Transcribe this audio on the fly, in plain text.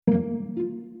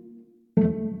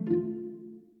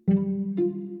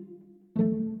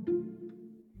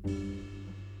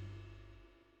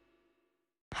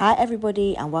Hi,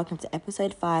 everybody, and welcome to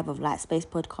episode 5 of Lightspace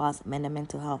Podcast Men and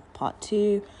Mental Health Part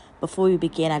 2. Before we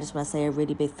begin, I just want to say a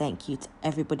really big thank you to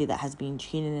everybody that has been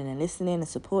tuning in and listening and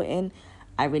supporting.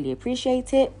 I really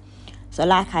appreciate it. So,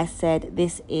 like I said,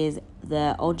 this is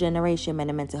the Old Generation Men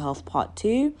and Mental Health Part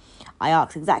 2. I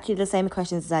asked exactly the same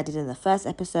questions as I did in the first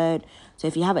episode. So,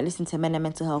 if you haven't listened to Men and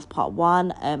Mental Health Part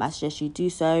 1, I suggest you do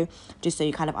so, just so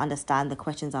you kind of understand the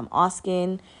questions I'm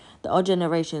asking. The old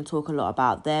generation talk a lot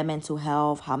about their mental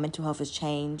health, how mental health has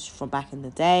changed from back in the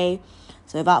day.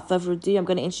 So without further ado, I'm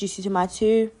going to introduce you to my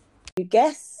two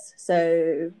guests.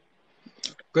 So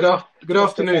Good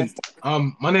afternoon.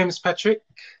 My name is Patrick.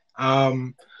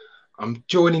 I'm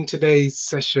joining today's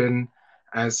session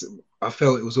as I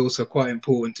felt it was also quite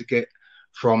important to get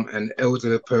from an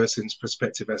elderly person's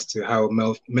perspective as to how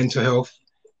mental health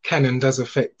can and does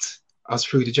affect us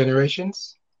through the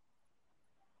generations.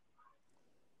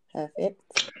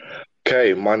 Perfect.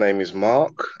 Okay, my name is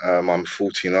Mark. I'm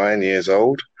 49 years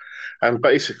old. And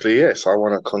basically, yes, I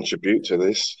want to contribute to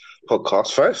this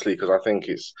podcast, firstly, because I think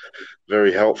it's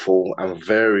very helpful and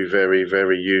very, very,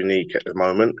 very unique at the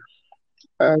moment.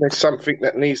 And it's something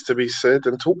that needs to be said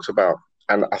and talked about.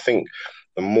 And I think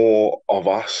the more of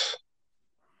us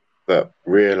that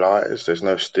realize there's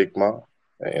no stigma,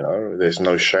 there's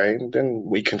no shame, then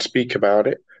we can speak about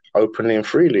it openly and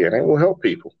freely, and it will help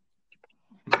people.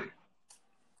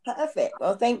 Perfect.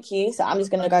 Well, thank you. So I'm just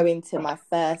going to go into my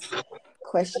first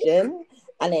question.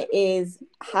 And it is,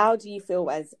 how do you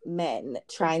feel as men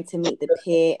trying to meet the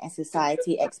peer and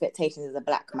society expectations as a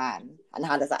black man? And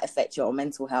how does that affect your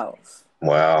mental health?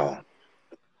 Wow.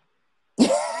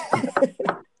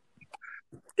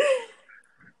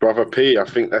 Brother P, I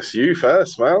think that's you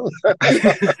first, man.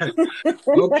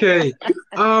 Okay.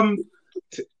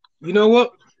 You know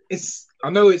what? I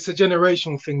know it's a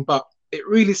generational thing, but it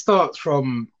really starts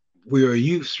from we're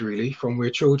youths, really, from we're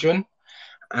children.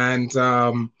 And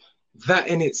that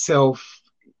in itself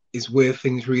is where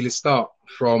things really start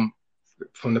from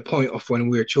the point of when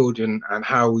we're children and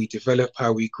how we develop,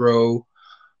 how we grow,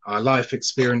 our life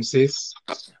experiences,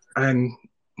 and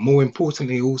more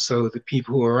importantly, also the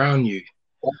people who are around you.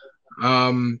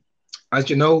 As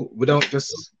you know, we don't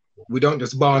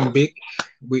just bond big.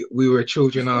 We were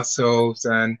children ourselves,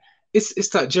 and it's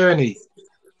that journey.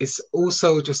 It's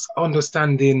also just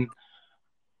understanding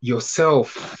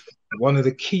yourself. One of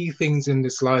the key things in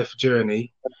this life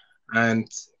journey, and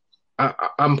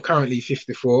I'm currently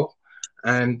 54,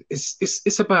 and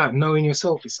it's about knowing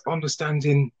yourself. It's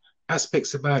understanding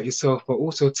aspects about yourself, but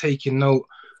also taking note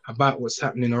about what's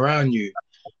happening around you.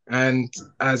 And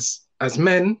as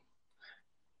men,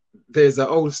 there's an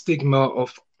old stigma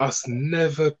of us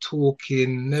never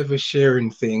talking, never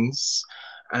sharing things,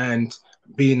 and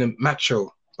being a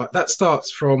macho. But that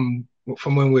starts from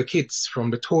when we're kids,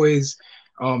 from the toys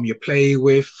you play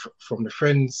with, from the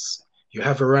friends you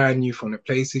have around you, from the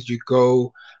places you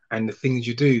go, and the things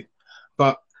you do.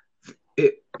 But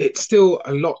it's still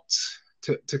a lot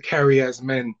to carry as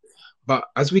men. But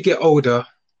as we get older,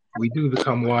 we do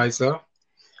become wiser.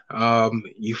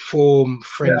 You form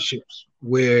friendships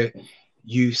where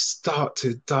you start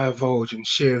to divulge and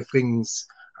share things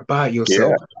about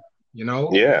yourself,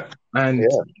 Yeah.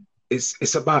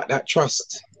 It's about that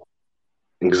trust.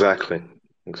 Exactly.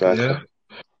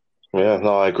 Yeah,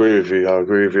 no, I agree with you.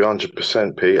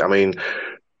 100%, Pete. I mean,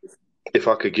 if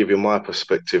I could give you my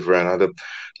perspective, Rana,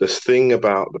 this thing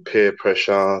about the peer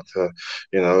pressure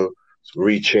to,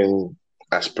 reaching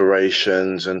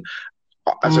aspirations, and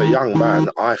as a young man,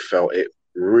 I felt it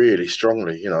really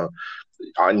strongly.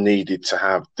 I needed to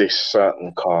have this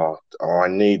certain car, or I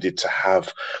needed to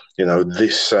have,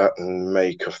 this certain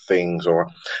make of things,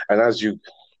 and as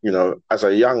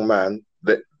a young man,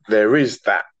 that there is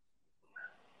that.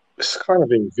 It's kind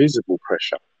of invisible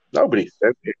pressure. Nobody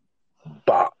says it,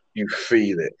 but you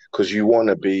feel it because you want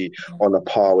to be on a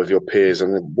par with your peers.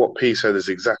 And what P said is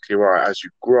exactly right. As you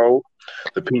grow,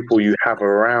 the people you have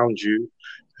around you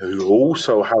who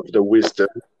also have the wisdom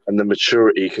and the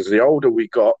maturity, because the older we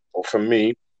got, or for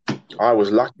me, I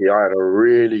was lucky. I had a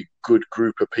really good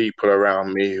group of people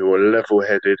around me who were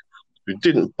level-headed, who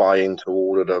didn't buy into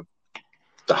all of the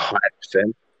hype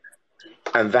then.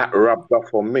 And that rubbed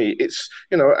off on me. It's,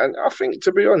 and I think,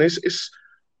 to be honest, it's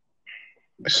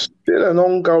still an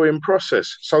ongoing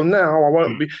process. So now I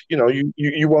won't be,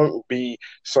 you won't be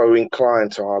so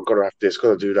inclined to, I've got to have this,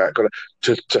 got to do that,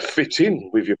 to fit in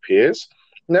with your peers.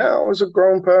 Now, as a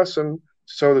grown person,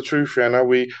 to tell the truth,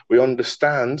 we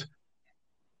understand,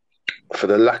 for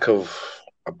the lack of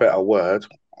a better word,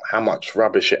 how much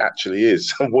rubbish it actually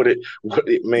is and what it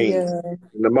means. Yeah.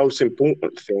 And the most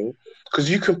important thing, because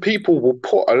people will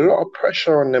put a lot of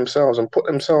pressure on themselves and put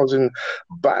themselves in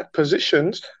bad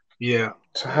positions Yeah.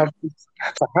 to have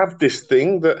this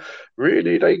thing that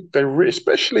really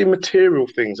especially material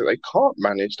things that they can't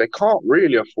manage, they can't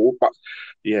really afford. But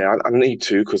yeah, I need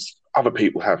to because other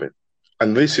people have it,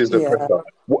 and this is the Yeah. pressure.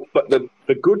 But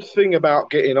the good thing about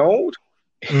getting old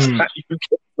is that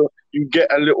you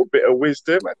get a little bit of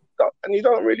wisdom, and you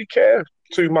don't really care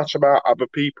too much about other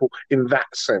people in that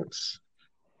sense.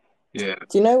 Yeah.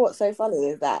 Do you know what's so funny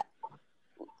is that,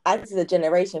 as a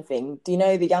generation thing, do you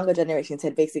know the younger generation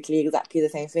said basically exactly the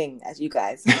same thing as you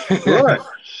guys? Right.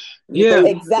 Yeah.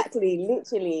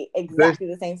 Literally exactly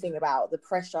the same thing about the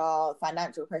pressure,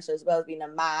 financial pressure, as well as being a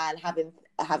man, having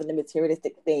the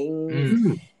materialistic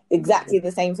things. Exactly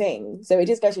the same thing. So it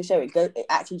just goes to show it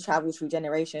actually travels through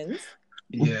generations.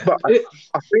 Yeah. But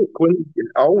I think when you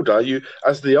get older,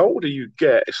 as the older you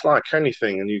get, it's like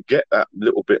anything, and you get that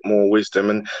little bit more wisdom,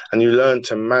 and you learn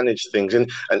to manage things.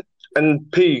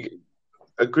 And P,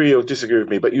 agree or disagree with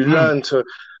me, but you learn to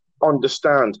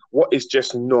understand what is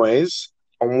just noise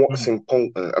and what's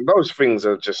important. And those things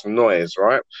are just noise,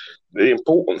 right? The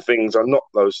important things are not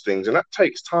those things, and that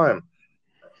takes time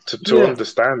to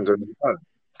understand and learn.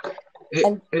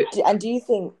 And do you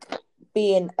think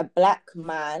being a black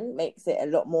man makes it a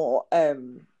lot more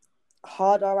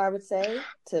harder, I would say,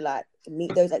 to like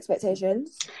meet those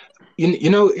expectations? You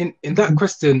know, in that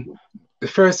question, the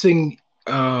first thing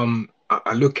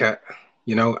I look at,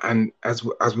 you know, and as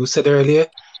we said earlier,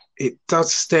 it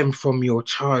does stem from your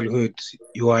childhood,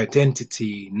 your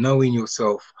identity, knowing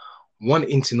yourself,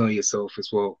 wanting to know yourself as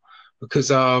well.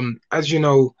 Because as you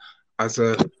know, as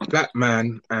a black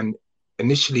man and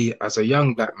initially as a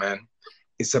young black man,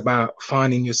 it's about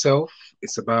finding yourself.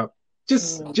 It's about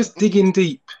just digging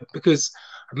deep, because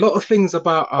a lot of things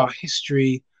about our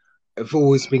history have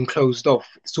always been closed off.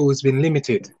 It's always been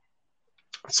limited.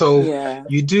 So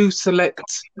you do select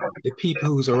the people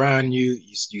who's around you.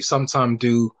 You sometimes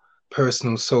do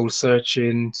personal soul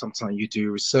searching. Sometimes you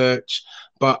do research.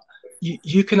 But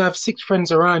you can have 6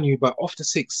 friends around you, but of the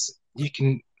 6, you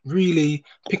can really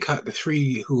pick out the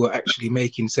 3 who are actually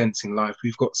making sense in life.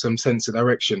 We've got some sense of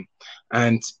direction.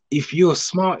 And if you're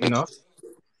smart enough,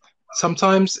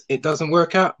 sometimes it doesn't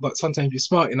work out, but sometimes if you're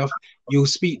smart enough, you'll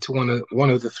speak to one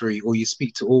of the 3, or you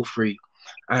speak to all 3,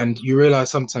 and you realize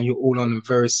sometimes you're all on a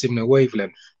very similar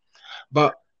wavelength.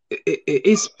 But it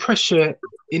is pressure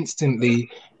instantly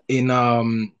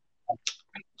in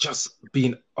just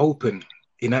being open,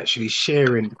 in actually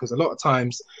sharing, because a lot of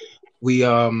times we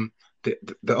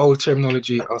the old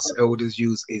terminology us elders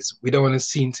use is we don't want to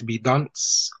seem to be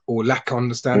dunce or lack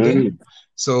understanding.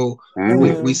 So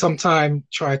we sometimes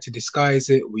try to disguise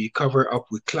it, we cover it up,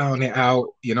 we clown it out,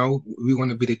 you know, we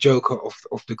want to be the joker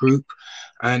of the group.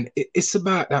 And it's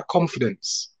about that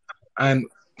confidence. And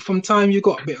from time you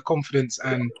got a bit of confidence,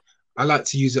 and I like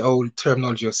to use the old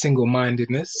terminology of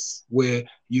single-mindedness, where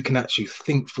you can actually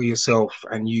think for yourself,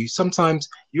 and you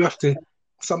have to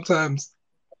sometimes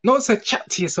not say chat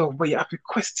to yourself, but you have to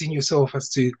question yourself as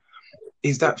to,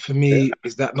 is that for me?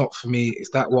 Is that not for me? Is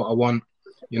that what I want?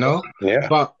 You know? Yeah.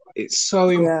 But it's so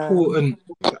important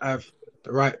to have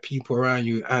the right people around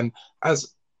you. And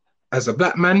as a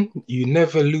black man, you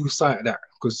never lose sight of that,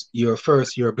 because you're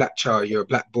a black child, you're a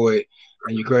black boy,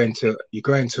 and you grow into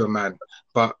a man.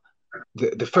 But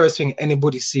the first thing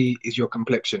anybody see is your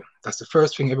complexion. That's the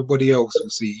first thing everybody else will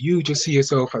see. You just see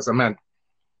yourself as a man,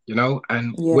 you know.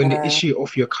 And when the issue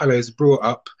of your color is brought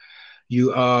up,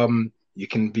 you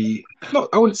can be, not,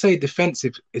 I wouldn't say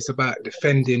defensive, it's about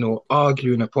defending or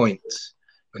arguing a point,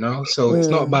 you know. So it's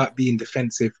not about being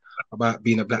defensive about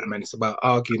being a black man, it's about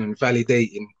arguing and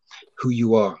validating who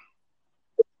you are.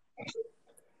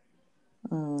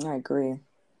 I agree.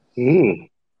 Do you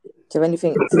have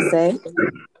anything to say?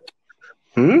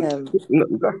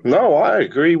 No, I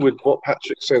agree with what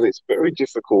Patrick said. It's very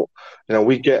difficult. You know,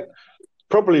 we get,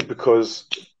 probably because,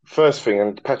 first thing,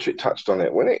 and Patrick touched on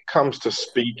it, when it comes to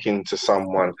speaking to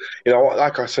someone, you know,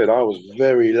 like I said, I was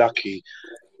very lucky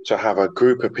to have a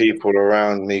group of people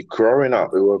around me growing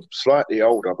up who were slightly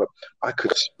older, but I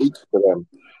could speak to them.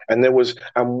 And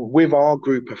with our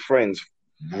group of friends,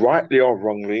 rightly or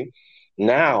wrongly,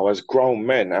 now as grown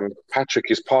men, and Patrick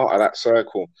is part of that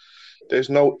circle, there's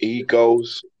no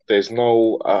egos, there's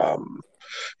no,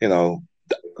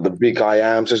 the big I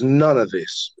ams, there's none of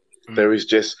this. There is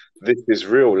just, this is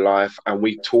real life, and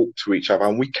we talk to each other,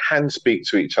 and we can speak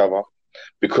to each other,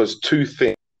 because 2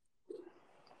 things: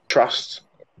 trust,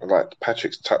 like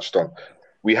Patrick's touched on,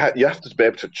 You have to be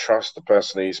able to trust the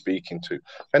person that you're speaking to.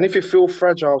 And if you feel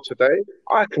fragile today,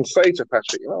 I can say to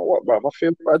Patrick, you know what, bruv, I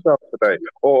feel fragile today.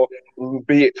 Or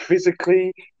be it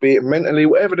physically, be it mentally,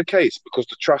 whatever the case, because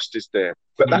the trust is there.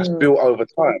 But that's built over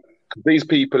time. These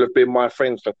people have been my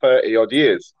friends for 30 odd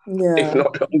years, if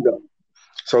not longer.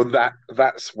 So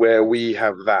that's where we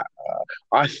have that.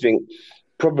 I think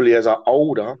probably as an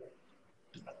older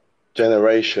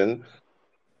generation,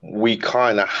 we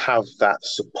kind of have that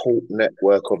support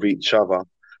network of each other.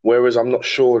 Whereas I'm not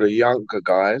sure the younger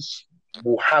guys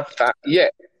will have that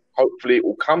yet. Hopefully it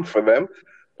will come for them,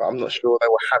 but I'm not sure they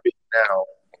will have it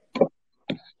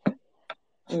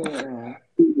now.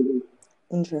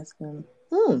 Interesting.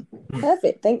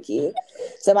 Perfect. Thank you.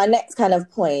 So my next kind of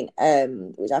point,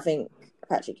 which I think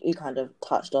Patrick, you kind of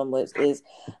touched on, is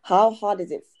how hard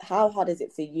is it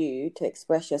for you to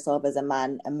express yourself as a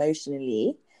man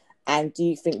emotionally? And do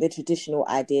you think the traditional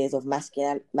ideas of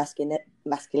masculinity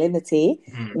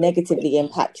negatively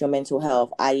impact your mental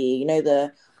health? I.e., you know,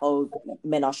 the whole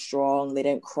men are strong, they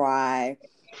don't cry,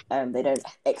 they don't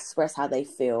express how they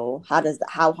feel.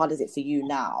 How hard is it for you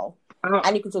now?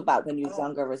 And you can talk about when you were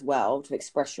younger as well to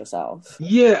express yourself.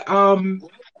 Yeah,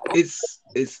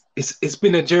 it's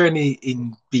been a journey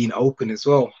in being open as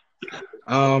well.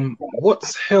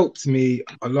 What's helped me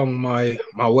along my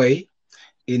way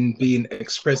in being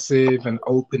expressive and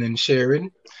open and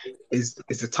sharing is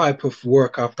the type of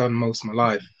work I've done most of my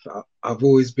life. I've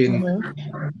always been,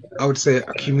 I would say,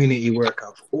 a community worker.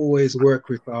 I've always worked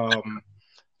with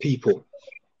people,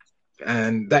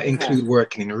 and that include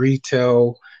working in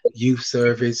retail, youth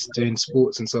service, doing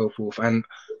sports and so forth. And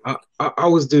I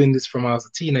was doing this from when I was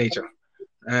a teenager,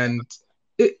 and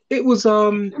it was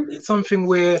something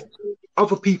where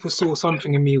other people saw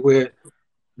something in me where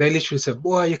they literally said,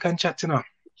 "Boy, you can chat enough,"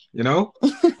 you know.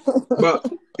 But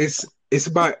it's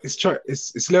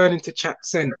learning to chat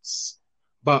sense.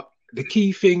 But the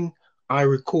key thing I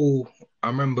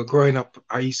remember growing up,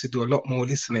 I used to do a lot more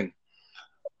listening.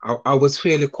 I was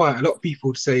fairly quiet. A lot of people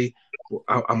would say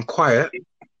I'm quiet,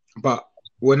 but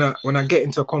when I get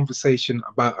into a conversation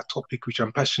about a topic which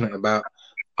I'm passionate about,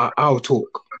 I'll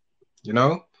talk, you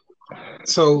know.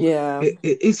 So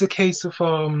it is a case of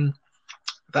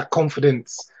that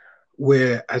confidence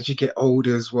where as you get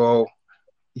older as well,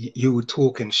 you would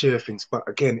talk and share things. But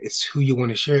again, it's who you want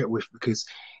to share it with, because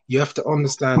you have to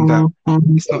understand that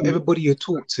it's not everybody you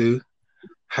talk to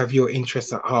have your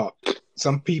interests at heart.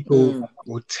 Some people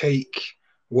will take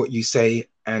what you say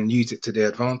and use it to their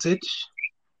advantage,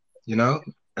 you know,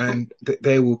 and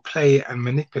they will play and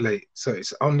manipulate. So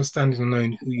it's understanding and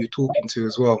knowing who you're talking to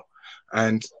as well.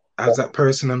 And as that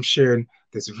person I'm sharing,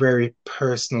 there's a very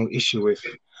personal issue with,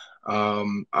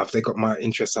 have they got my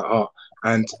interests at heart?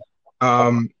 And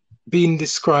being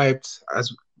described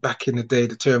as back in the day,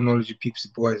 the terminology people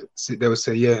they would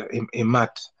say, yeah, in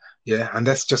mad, yeah, and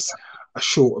that's just a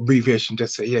short abbreviation,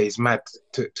 just say, yeah, he's mad,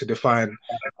 to define,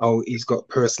 oh, he's got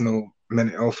personal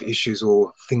mental health issues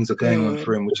or things are going on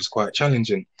for him, which is quite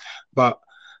challenging. But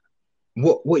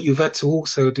what you've had to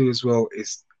also do as well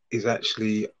is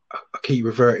actually keep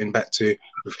reverting back to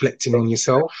reflecting on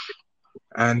yourself.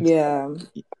 And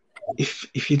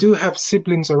if you do have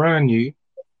siblings around you,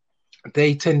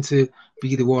 they tend to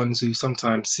be the ones who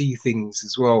sometimes see things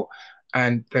as well,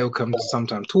 and they'll come to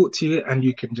sometimes talk to you, and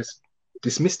you can just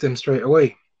dismiss them straight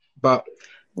away. But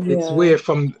it's where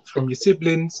from your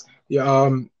siblings, you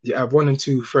have one and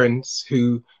two friends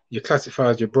who you classify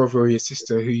as your brother or your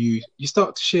sister, who you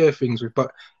start to share things with.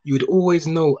 But you would always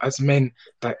know as men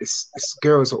that it's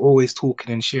girls are always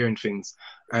talking and sharing things,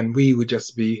 and we would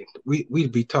just be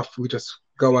we'd be tough. We just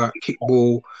go out, kick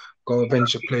ball, go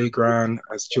adventure playground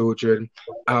as children,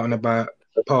 out and about,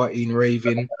 partying,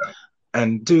 raving,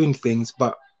 and doing things,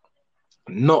 but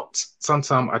not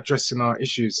sometimes addressing our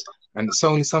issues. And it's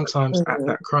only sometimes at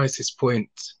that crisis point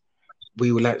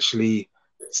we will actually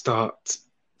start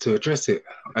to address it.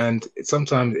 And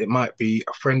sometimes it might be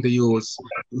a friend of yours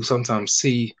who sometimes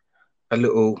see a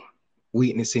little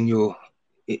weakness in you.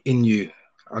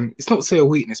 And it's not to say a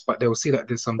weakness, but they'll see that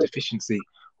there's some deficiency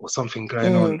or something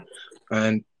going on.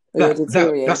 And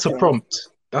that's a prompt.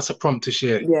 That's a prompt to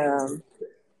share. Yeah.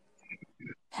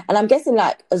 And I'm guessing,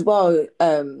 like, as well, you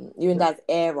and Dad's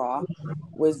era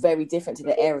was very different to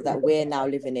the era that we're now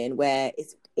living in, where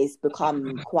it's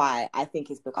become quite, I think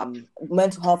it's become,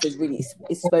 mental health is really,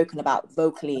 it's spoken about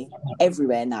vocally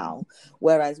everywhere now.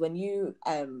 Whereas when you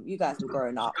guys were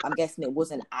growing up, I'm guessing it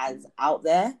wasn't as out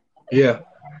there. Yeah.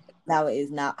 Now it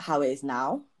is now, how it is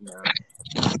now.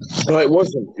 No, it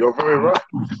wasn't. You're very right.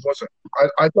 It wasn't.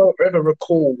 I don't ever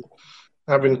recall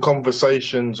having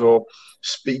conversations or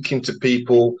speaking to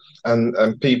people,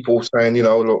 and people saying,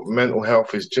 look, mental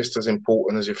health is just as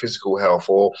important as your physical health,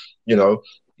 or,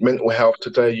 mental health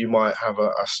today, you might have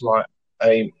a slight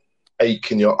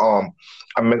ache in your arm,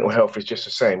 and mental health is just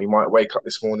the same. You might wake up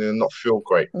this morning and not feel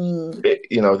great. There's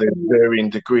varying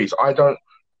degrees. I don't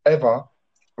ever,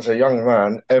 as a young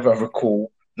man, ever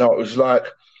recall. No, it was like,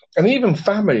 and even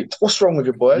family. What's wrong with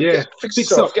you, boy? Yeah, Fix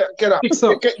yourself. Get up.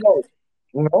 Get going.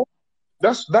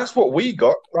 That's what we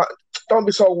got. Like, don't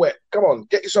be so wet. Come on,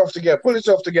 get yourself together. Pull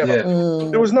yourself together. Yeah.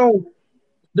 There was no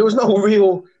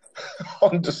real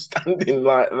understanding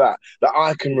like that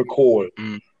I can recall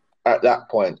at that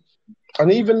point.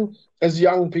 And even as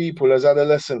young people, as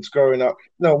adolescents growing up,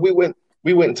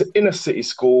 we went to inner city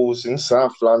schools in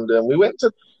South London.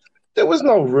 There was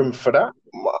no room for that.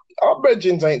 Our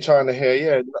brethren ain't trying to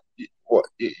hear, what,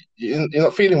 you're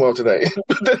not feeling well today.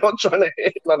 They're not trying to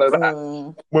hear none of that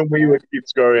when we were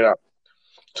kids growing up.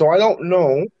 So I don't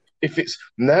know if it's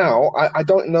now, I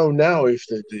don't know now if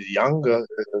the younger,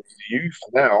 the youth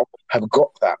now have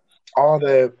got that. Are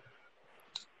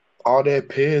there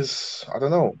peers? I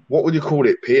don't know. What would you call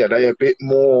it, peer? Are they a bit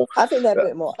more? I think they're a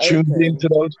bit more tuned open into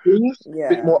those things. Yeah, a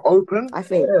bit more open. I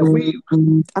think.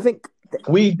 I think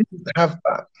we didn't have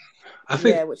that. I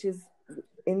think, which is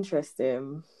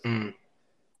interesting.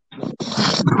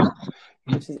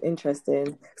 which is interesting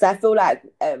because I feel like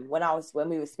when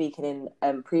we were speaking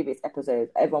in previous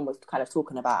episodes, everyone was kind of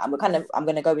talking about, and I'm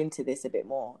going to go into this a bit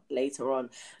more later on,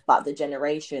 about the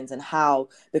generations and how,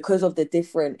 because of the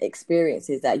different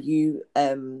experiences that you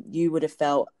would have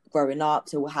felt growing up,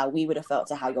 to how we would have felt,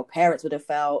 to how your parents would have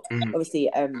felt. Obviously,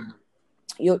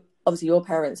 your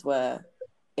parents were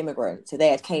immigrants, so they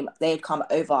had come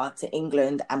over to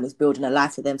England and was building a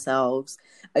life for themselves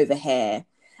over here,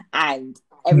 and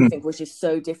everything was just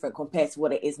so different compared to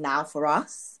what it is now for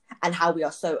us, and how we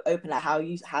are so open. Like how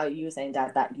you were saying,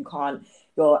 Dad, that you can't,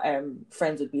 your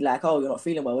friends would be like, oh, you're not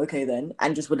feeling well, okay then,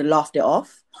 and just would have laughed it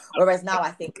off. Whereas now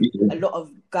I think a lot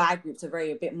of guy groups are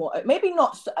a bit more, maybe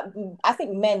not, I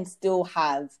think men still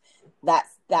have that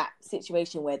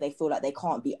situation where they feel like they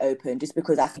can't be open, just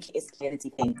because I think it's a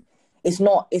community thing. It's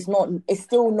still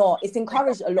not, it's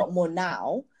encouraged a lot more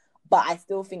now. But I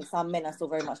still think some men are still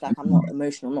very much like, I'm not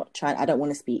emotional, I'm not trying, I don't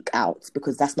want to speak out,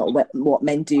 because that's not what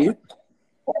men do.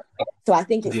 So I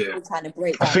think it's still trying to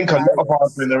break down. I think a lot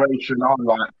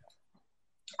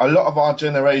of our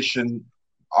generation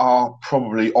are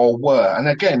probably, or were. And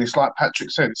again, it's like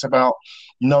Patrick said, it's about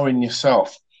knowing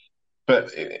yourself. But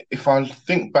if I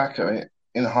think back at it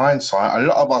in hindsight, a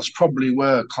lot of us probably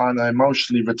were kind of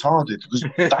emotionally retarded, because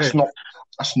that's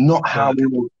not how we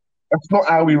were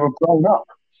grown up.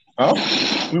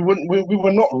 We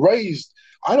were not raised.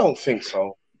 I don't think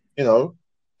so. To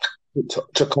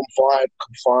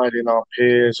confide in our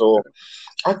peers, or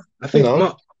I think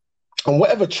not. And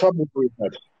whatever trouble we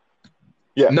had.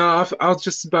 Yeah. No, I was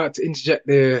just about to interject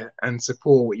there and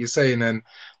support what you're saying. And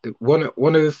one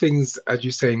of the things, as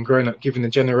you're saying, growing up, given the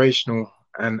generational,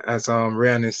 and as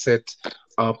Rihanna said,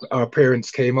 our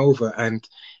parents came over and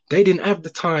they didn't have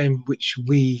the time which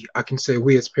we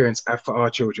as parents have for our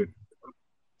children.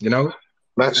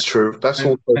 That's true. That's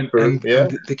also true. And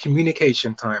the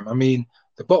communication time. I mean,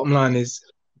 the bottom line is,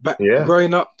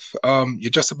 growing up, you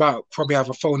just about probably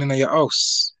have a phone in your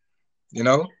house.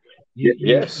 You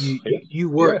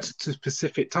worked to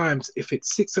specific times. If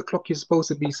it's 6 o'clock, you're supposed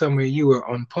to be somewhere. You were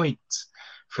on point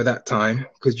for that time,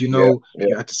 because you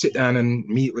had to sit down and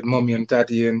meet with mommy and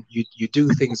daddy, and you do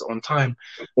things on time.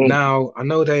 Now I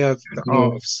know they have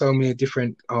so many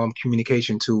different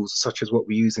communication tools, such as what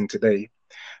we're using today.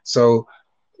 So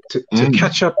to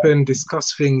catch up and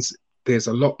discuss things, there's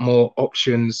a lot more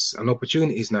options and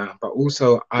opportunities now. But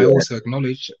also, I also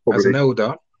acknowledge, as an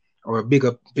elder or a big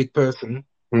person,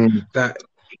 that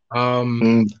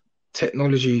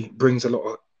technology brings a lot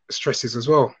of stresses as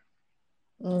well.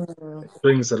 It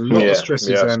brings a lot of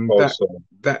stresses, and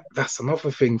that's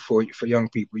another thing for young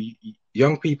people.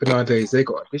 Young people nowadays, they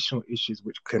got additional issues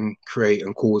which can create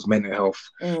and cause mental health,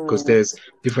 because there's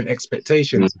different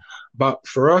expectations. But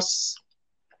for us,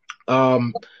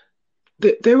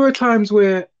 there were times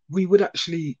where we would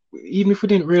actually, even if we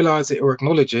didn't realize it or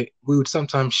acknowledge it, we would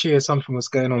sometimes share something was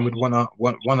going on with one or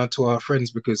two of our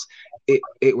friends, because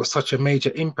it was such a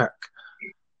major impact,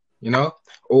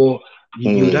 or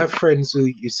you would have friends who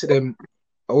you see them,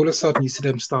 all of a sudden you see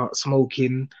them start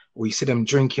smoking, or you see them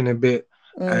drinking a bit,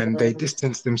 and they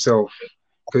distance themselves.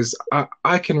 Because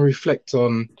I can reflect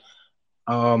on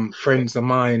friends of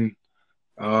mine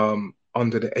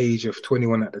under the age of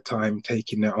 21 at the time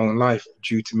taking their own life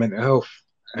due to mental health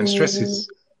and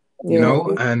stresses,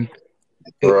 and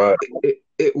it, Right.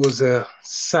 it was a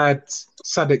sad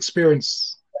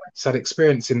experience,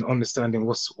 in understanding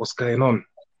what's going on.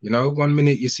 You know, one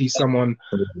minute you see someone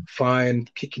fine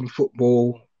kicking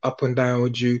football up and down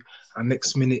with you, and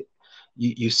next minute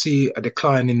you see a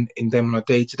decline in them on a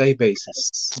day-to-day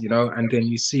basis, you know, and then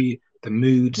you see the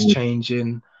moods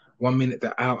changing. One minute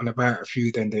they're out and about a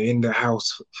few, then they're in the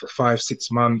house for 5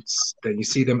 6 months, then you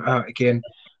see them out again,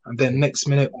 and then next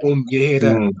minute, boom, you hear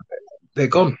that Mm. they're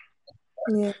gone.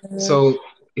 Yeah. So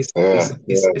it's Yeah. it's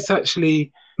it's, it's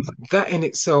actually that in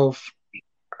itself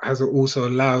has also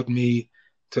allowed me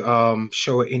to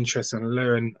show an interest and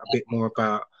learn a bit more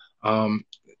about um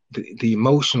the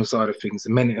emotional side of things, the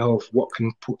mental health, what can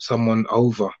put someone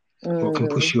over, what can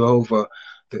push you over,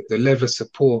 the level of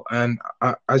support. And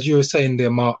as you were saying there,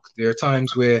 Mark, there are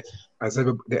times where, as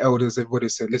the elders, everybody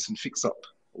said, listen, fix up,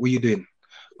 what are you doing?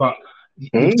 But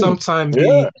Mm. sometimes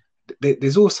Yeah.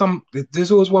 there's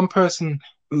always one person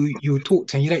who you talk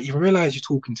to and you don't even realize you're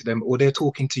talking to them, or they're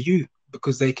talking to you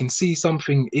because they can see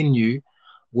something in you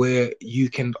where you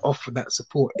can offer that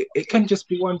support. It can just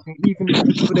be one thing, even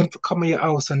for them to come to your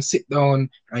house and sit down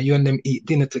and you and them eat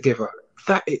dinner together.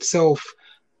 That itself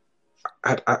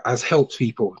has helped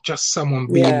people. Just someone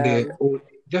being Yeah. there, or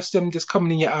just them just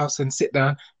coming in your house and sit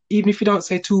down, even if you don't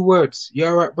say 2 words, you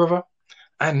all right, brother?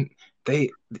 And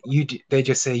they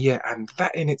just say yeah. And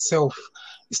that in itself,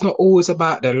 it's not always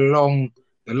about the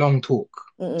long talk.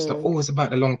 It's not always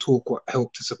about the long talk what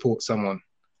help to support someone.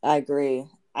 I agree.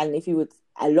 And if you would,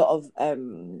 a lot of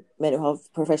mental health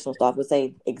professional staff would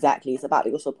say exactly, it's about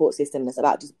your support system. It's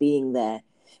about just being there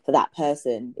for that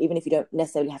person, even if you don't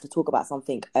necessarily have to talk about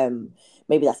something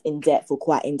maybe that's in depth or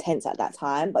quite intense at that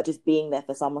time, but just being there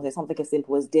for someone. So something as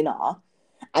simple as dinner,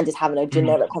 and just having a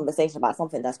generic conversation about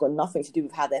something that's got nothing to do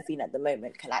with how they're feeling at the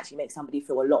moment can actually make somebody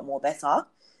feel a lot more better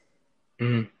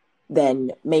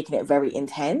than making it very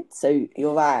intense. So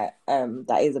you're right.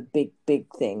 That is a big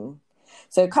thing.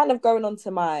 So kind of leading on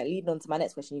to my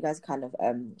next question, you guys kind of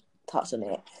touched on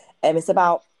it. It's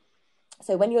about,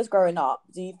 so when you was growing up,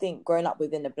 do you think growing up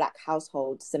within a Black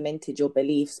household cemented your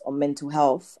beliefs on mental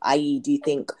health? I.e., do you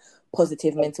think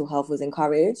positive mental health was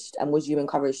encouraged? And was you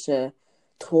encouraged to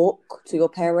talk to your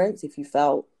parents if you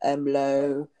felt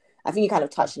low? I think you kind of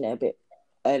touched on it a bit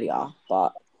earlier,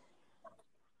 but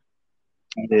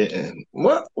Yeah.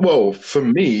 Well, for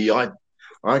me, I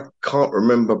can't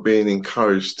remember being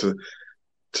encouraged to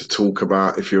talk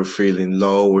about if you're feeling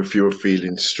low, if you were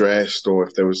feeling stressed, or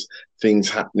if there was things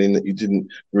happening that you didn't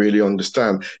really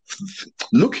understand.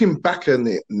 Looking back on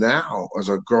it now as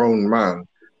a grown man,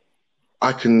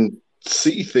 I can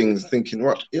see things thinking,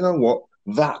 right, you know what?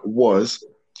 That was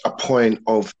a point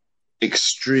of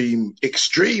extreme,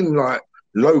 like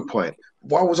low point.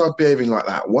 Why was I behaving like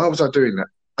that? Why was I doing that?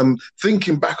 And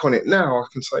thinking back on it now, I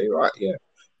can say, right, yeah,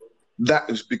 that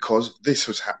is because this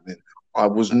was happening. I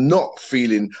was not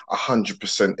feeling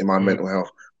 100% in my mental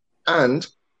health. And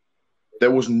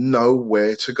there was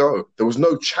nowhere to go. There was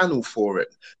no channel for it.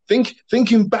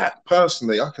 Thinking back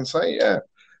personally, I can say, yeah,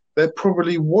 there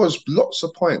probably was lots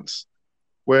of points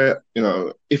where, you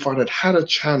know, if I'd had a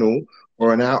channel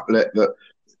or an outlet that,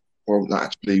 well,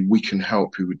 actually, we can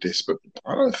help you with this, but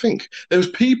I don't think there was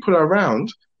people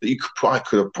around that I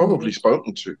could have probably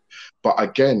spoken to. But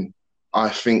again, I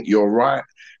think you're right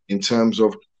in terms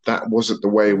of that wasn't the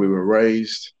way we were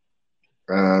raised.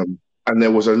 And there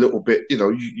was a little bit, you know,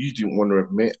 you didn't want to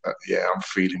admit that, yeah, I'm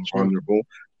feeling vulnerable.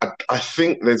 I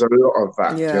think there's a lot of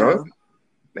that, you know?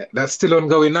 That's still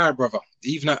ongoing now, brother.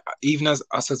 Even as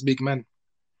us as big men.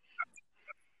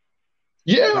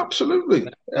 Yeah, absolutely.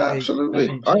 Yeah,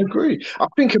 absolutely. I agree. I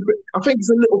think it's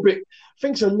a little bit. I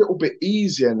think it's a little bit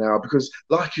easier now because,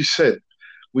 like you said,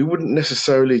 we wouldn't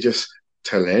necessarily just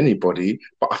tell anybody,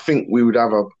 but I think we would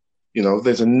have you know,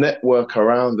 there's a network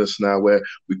around us now where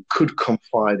we could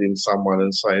confide in someone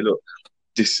and say, look,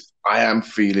 I am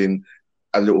feeling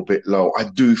a little bit low. I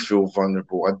do feel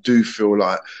vulnerable. I do feel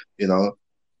like, you know,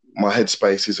 my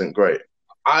headspace isn't great.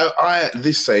 I at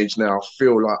this age now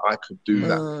feel like I could do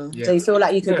that. Yeah. So you feel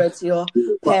like you could go to your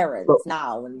parents but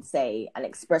now and say and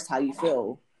express how you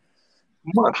feel?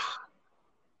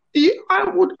 Yeah, I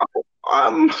would.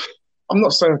 I'm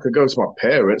not saying I could go to my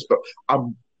parents, but I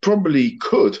probably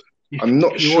could. I'm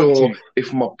not sure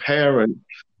if my parent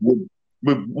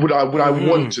would I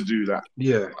want to do that.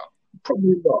 Yeah,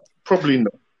 probably not. Probably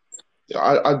not.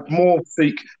 I'd more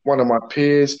seek one of my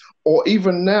peers, or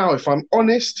even now, if I'm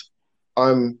honest,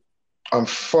 I'm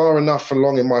far enough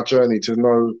along in my journey to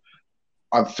know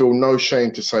I feel no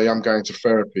shame to say I'm going to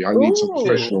therapy. I need some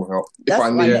professional help.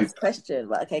 That's my next question.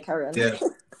 But okay, carry on.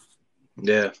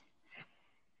 Yeah.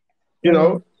 You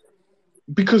know,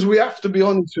 because we have to be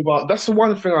honest about. That's the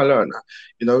one thing I learned.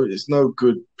 You know, it's no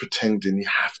good pretending. You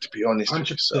have to be honest with 100%.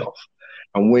 yourself.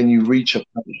 And when you reach a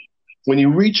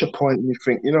point and you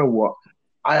think, you know what,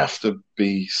 I have to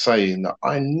be saying that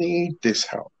I need this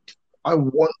help. I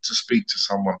want to speak to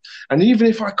someone. And even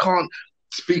if I can't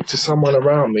speak to someone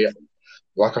around me,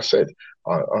 like I said,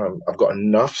 I've got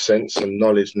enough sense and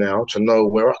knowledge now to know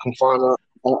where I can find a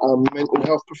mental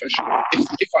health professional.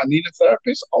 If I need a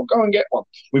therapist, I'll go and get one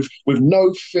with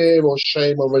no fear or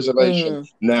shame or reservation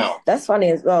now. That's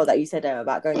funny as well that you said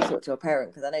about going to talk to a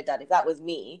parent, because I know, Dad, if that was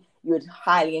me, you would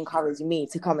highly encourage me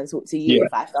to come and talk to you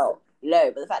if I felt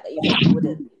low. But the fact that you said you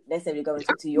wouldn't necessarily go and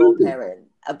talk to your parent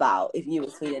about if you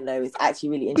was feeling low is actually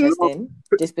really interesting,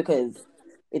 just because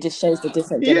it just shows the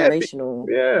different generational.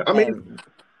 Yeah, I mean,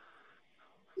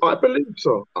 I believe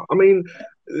so. I mean,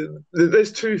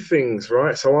 there's two things,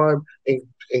 right? So I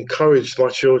encouraged my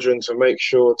children to make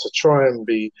sure to try and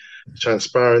be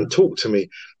transparent, talk to me.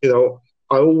 You know,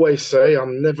 I always say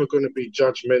I'm never going to be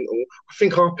judgmental. I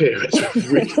think our parents were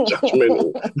really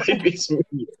judgmental. Maybe it's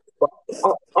me. But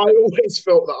I always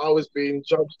felt that I was being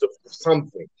judged of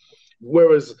something.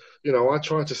 Whereas, you know, I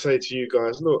try to say to you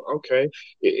guys, look, okay,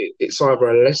 it's either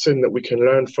a lesson that we can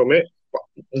learn from it, but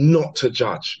not to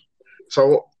judge.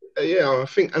 So, I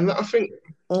think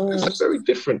it's very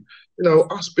different. You know,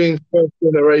 us being first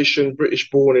generation British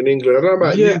born in England. I don't know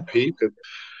about you, Pete,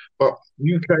 but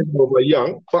you came over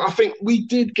young. But I think we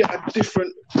did get a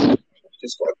different.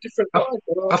 It's got a different life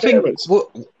than our parents.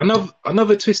 Think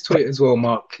another twist to it as well,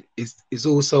 Mark, is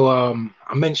also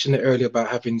I mentioned it earlier about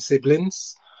having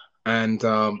siblings, and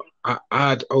I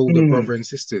had older brother and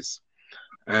sisters,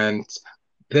 and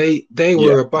they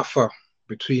were a buffer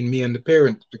between me and the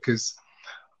parents, because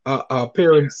our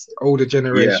parents, older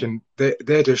generation,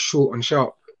 they're just short and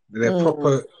sharp. They're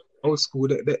proper old school.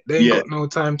 They ain't got no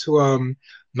time to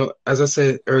not, as I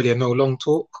said earlier, no long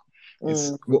talk.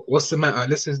 It's what's the matter?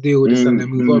 Let's just deal with this and then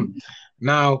move on.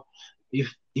 Now,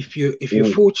 if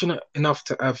you're fortunate enough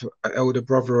to have an elder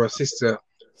brother or sister,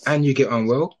 and you get on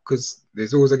well, because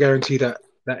there's always a guarantee that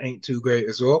ain't too great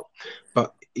as well.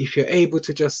 But if you're able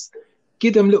to just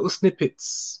give them little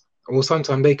snippets, or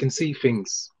sometimes they can see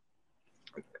things,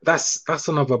 that's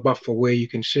another buffer where you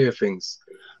can share things,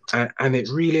 and it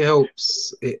really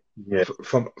helps.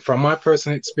 From my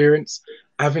personal experience,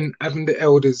 having the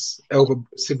elder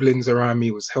siblings around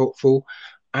me was helpful,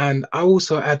 and I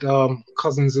also had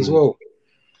cousins as well.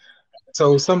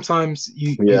 So sometimes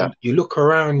you look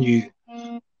around you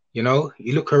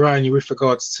look around you with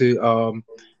regards to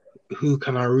who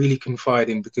can I really confide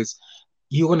in, because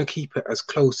you want to keep it as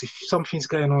close. If something's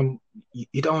going on,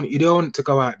 you don't want to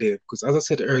go out there, because as I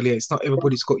said earlier, it's not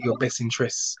everybody's got your best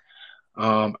interests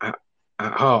at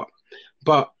heart.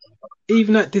 But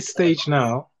even at this stage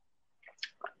now,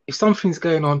 if something's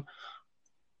going on,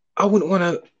 I wouldn't want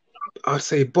to, I'd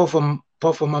say, bother my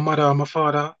mother or my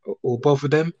father, or bother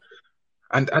them.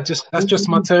 And that's just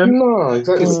my term. No,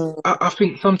 exactly. I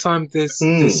think sometimes there's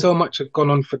so much have gone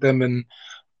on for them, and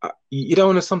you don't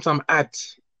want to sometimes add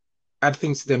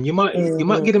things to them. You might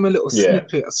give them a little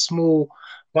snippet, a small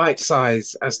bite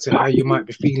size as to how you might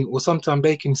be feeling, or sometimes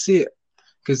they can see it.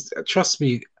 Because trust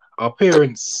me, our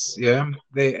parents, they're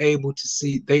able to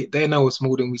see. They know us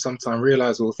more than we sometimes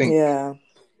realize or think. Yeah.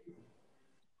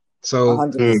 So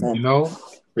 100%.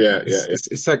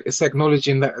 It's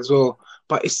acknowledging that as well.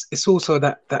 But it's also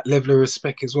that level of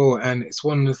respect as well, and it's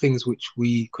one of the things which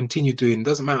we continue doing. It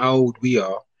doesn't matter how old we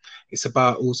are. It's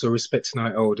about also respecting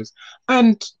our elders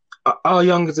and our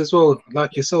youngers as well,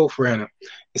 like yourself, Rihanna.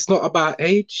 It's not about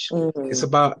age. It's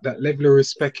about that level of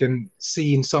respect and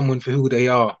seeing someone for who they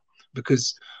are.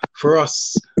 Because for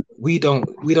us, we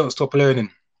don't stop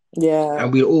learning. Yeah.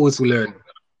 And we always will learn.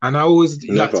 And I always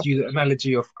like to use the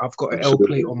analogy of I've got an L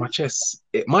plate on my chest.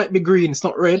 It might be green, it's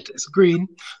not red, it's green,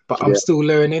 but I'm still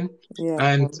learning. Yeah.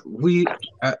 And we,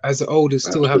 as the elders,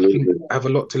 still have a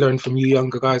lot to learn from you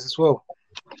younger guys as well.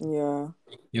 Yeah.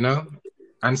 You know?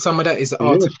 And some of that is the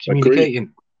art of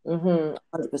communicating.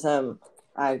 100%.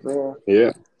 I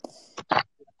agree.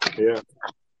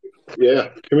 Yeah.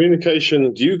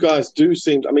 Communication, you guys do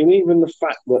seem, I mean, even the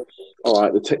fact that, all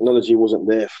right, the technology wasn't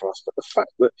there for us, but the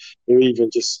fact that you're even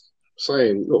just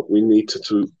saying, look, we need to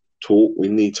talk, we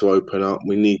need to open up,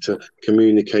 we need to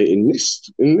communicate in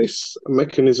this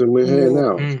mechanism we're here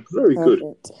now. Very good.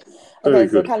 Okay,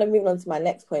 so kind of moving on to my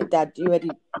next point, Dad, you already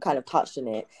kind of touched on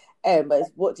it. But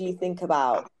what do you think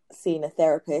about seeing a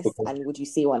therapist, and would you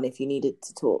see one if you needed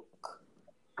to talk?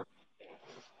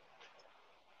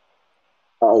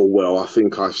 Oh, well, I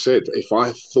think I've said, if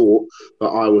I thought that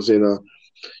I was in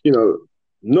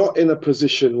not in a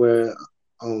position where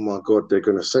oh my God, they're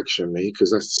going to section me,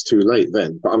 because that's too late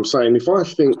then. But I'm saying, if I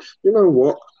think, you know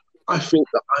what, I think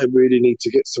that I really need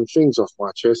to get some things off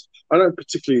my chest, I don't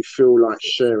particularly feel like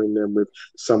sharing them with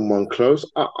someone close.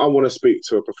 I want to speak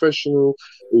to a professional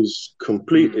who's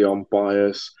completely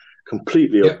unbiased,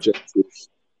 completely Yeah. objective,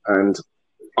 and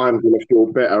I'm going to feel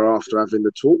better after having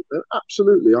the talk, then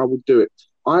absolutely, I would do it.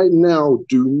 I now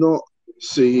do not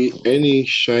see any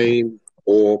shame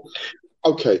or,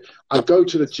 okay, I go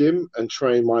to the gym and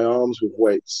train my arms with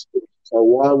weights. So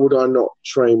why would I not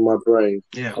train my brain?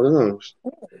 Yeah. I don't know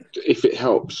if it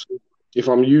helps. If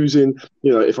I'm using,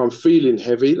 if I'm feeling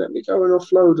heavy, let me go and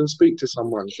offload and speak to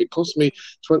someone. If it costs me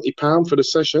 £20 for the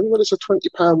session, well, it's a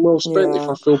 £20 well spent if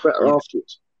I feel better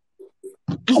afterwards.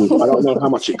 I don't know how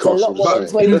much it It's a costs. lot more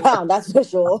than £20, that's for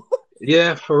sure.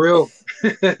 Yeah, for real.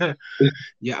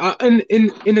 Yeah,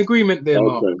 in agreement there,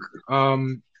 Mark.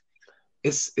 Okay.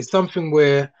 It's something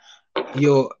where as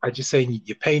you're saying,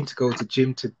 you're paying to go to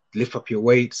gym to lift up your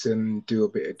weights and do a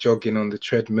bit of jogging on the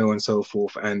treadmill and so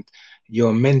forth, and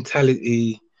your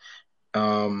mentality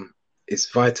is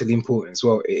vitally important as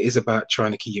well. It is about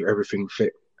trying to keep everything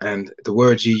fit, and the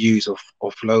words you use of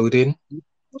offloading,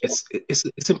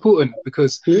 it's important,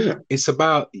 because it's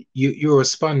about you're a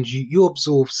sponge. You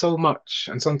absorb so much,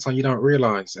 and sometimes you don't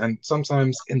realize. And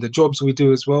sometimes in the jobs we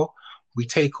do as well, we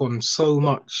take on so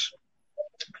much,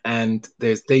 and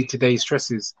there's day-to-day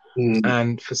stresses.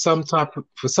 And for some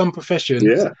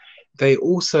professions, they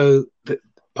also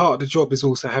part of the job is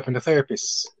also having a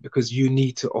therapist, because you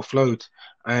need to offload.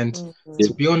 And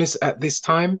to be honest, at this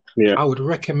time, I would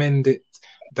recommend it,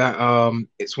 that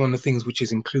it's one of the things which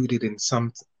is included in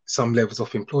some levels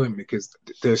of employment, because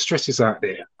there are stresses out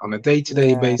there on a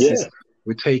day-to-day basis.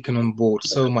 We're taking on board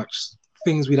so much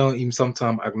things we don't even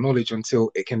sometimes acknowledge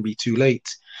until it can be too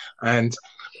late. And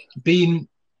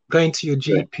going to your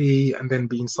GP and then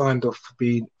being signed off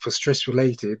for stress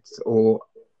related or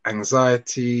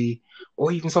anxiety,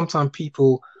 or even sometimes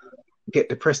people get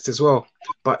depressed as well.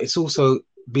 But it's also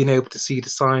being able to see the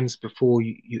signs before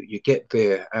you get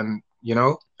there, and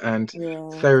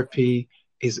therapy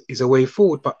is a way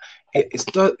forward. But it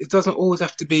doesn't always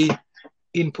have to be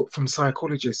input from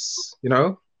psychologists,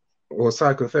 or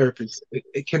psychotherapists.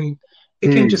 It can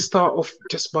just start off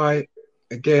just by,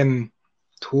 again,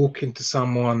 talking to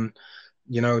someone,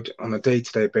 on a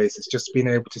day-to-day basis, just being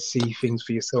able to see things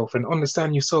for yourself and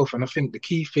understand yourself. And I think the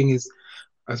key thing is,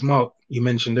 as Mark, you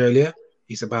mentioned earlier,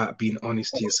 is about being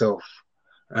honest to yourself.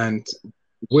 And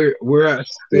we're at a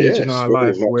stage in our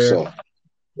life where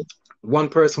one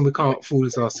person we can't fool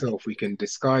is ourselves. We can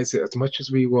disguise it as much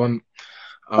as we want,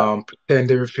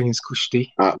 pretend everything is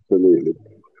cushy. Absolutely.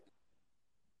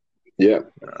 Yeah.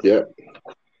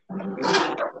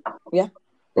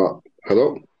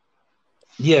 Hello?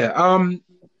 Yeah.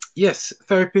 Yes,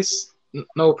 therapists,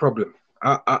 no problem.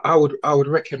 I would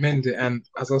recommend it. And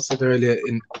as I said earlier,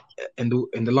 in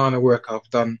the line of work I've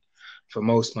done for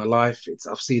most of my life,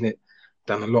 I've seen it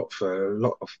done a lot for a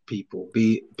lot of people,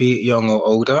 be it young or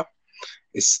older.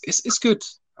 It's good.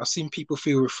 I've seen people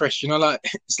feel refreshed.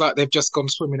 It's like they've just gone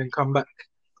swimming and come back.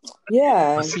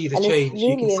 Yeah, I see the and change. it's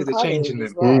really You can see the change in them.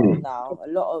 as well now. A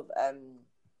lot of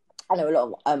I know a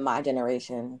lot of my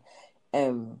generation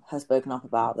has spoken up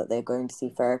about that they're going to see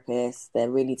therapists.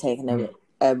 They're really taking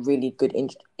a really good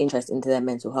interest into their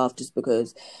mental health, just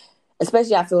because,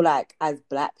 especially I feel like as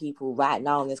Black people right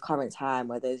now in this current time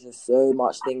where there's just so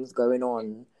much things going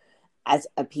on as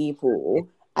a people,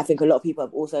 I think a lot of people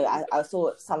have also, I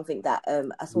saw something that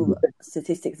I saw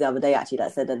statistics the other day actually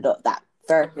that said that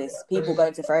people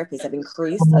going to therapists have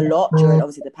increased a lot during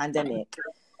obviously the pandemic.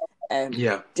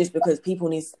 Just because people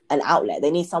need an outlet.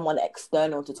 They need someone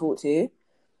external to talk to.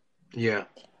 Yeah.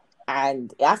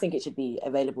 And I think it should be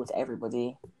available to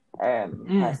everybody.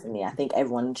 Personally, I think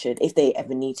everyone should, if they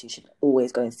ever need to, should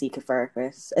always go and seek a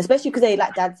therapist. Especially because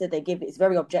like Dad said, it's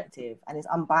very objective and it's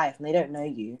unbiased, and they don't know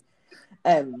you.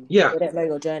 They don't know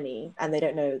your journey, and they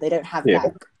don't have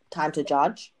like time to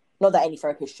judge. Not that any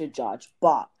therapist should judge,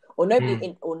 but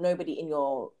nobody in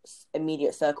your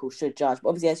immediate circle should judge. But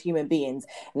obviously, as human beings,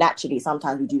 naturally,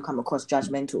 sometimes we do come across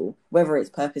judgmental, whether it's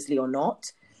purposely or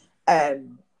not.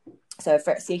 So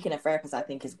seeking a therapist, I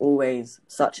think, is always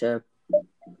such a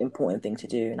important thing to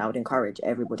do, and I would encourage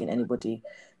everybody and anybody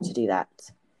to do that.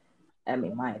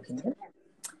 In my opinion.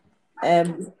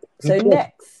 So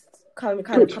next, kind of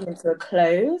coming to a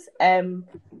close,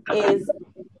 is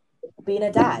being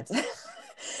a dad.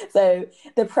 So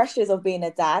the pressures of being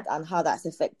a dad and how that's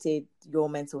affected your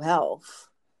mental health.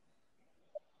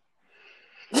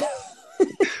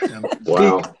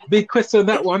 Wow. Big question,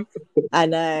 that one. I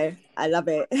know. I love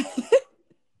it.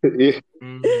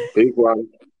 Big one.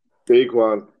 Big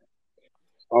one.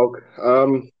 Okay.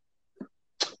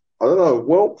 I don't know.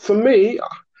 Well, for me,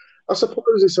 I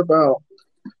suppose it's about,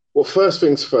 well, first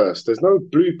things first. There's no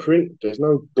blueprint. There's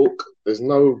no book. There's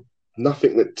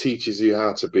nothing that teaches you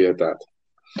how to be a dad.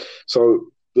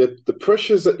 So the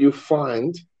pressures that you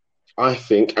find, I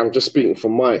think, I'm just speaking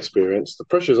from my experience, the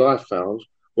pressures I found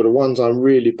were the ones I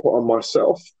really put on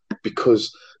myself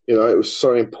because, it was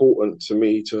so important to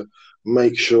me to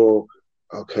make sure,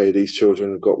 okay, these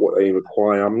children have got what they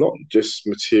require. I'm not just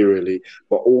materially,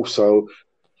 but also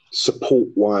support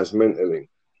wise mentally.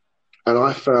 And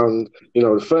I found,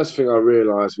 the first thing I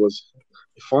realized was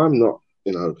if I'm not,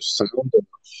 sound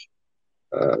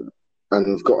uh, and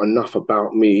have got enough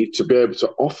about me to be able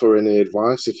to offer any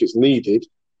advice if it's needed.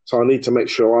 So I need to make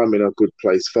sure I'm in a good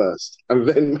place first, and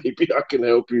then maybe I can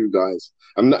help you guys.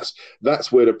 And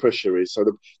that's where the pressure is. So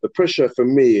the pressure for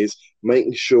me is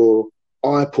making sure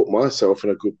I put myself in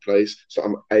a good place so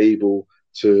I'm able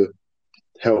to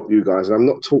help you guys. And I'm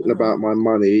not talking about my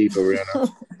money either,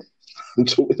 Rihanna. I'm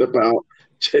talking about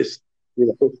just,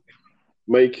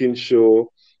 making sure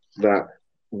that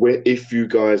if you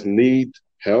guys need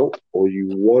help or you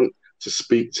want to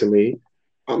speak to me,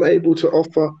 I'm able to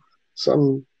offer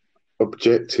some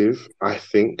objective, I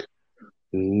think,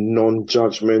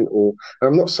 non-judgmental. And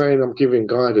I'm not saying I'm giving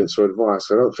guidance or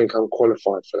advice. I don't think I'm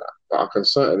qualified for that. But I can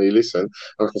certainly listen.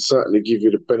 And I can certainly give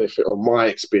you the benefit of my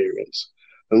experience.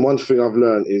 And one thing I've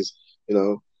learned is,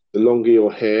 the longer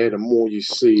your hair, the more you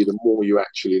see, the more you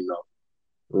actually know.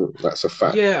 That's a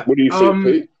fact. Yeah. What do you think,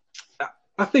 Pete?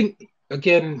 I think,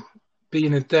 again,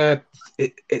 being a dad,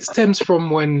 it stems from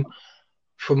when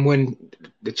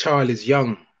the child is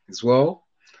young as well.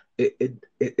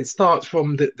 It starts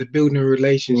from the building a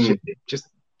relationship, just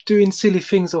doing silly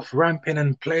things off ramping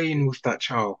and playing with that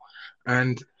child,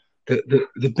 and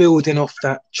the building of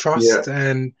that trust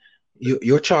and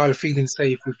your child feeling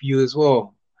safe with you as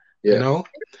well.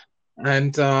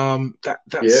 And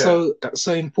that's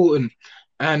so important.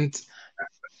 And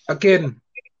again,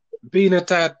 being a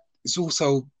dad is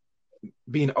also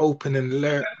being open and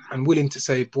alert and willing to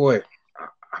say, boy,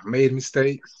 I've made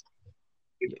mistakes.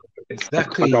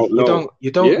 Exactly.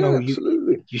 You don't know.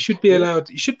 You should be allowed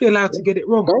to get it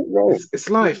wrong. It's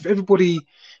life. Everybody,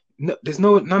 none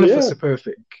of us are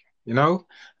perfect,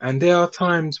 and there are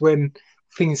times when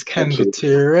things can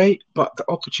deteriorate, but the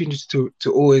opportunity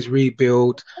to always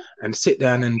rebuild and sit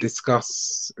down and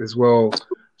discuss as well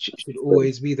should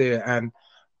always be there. And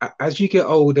as you get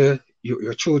older,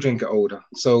 your children get older,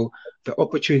 so the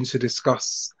opportunity to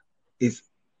discuss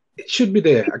it should be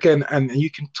there again, and you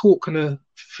can talk on a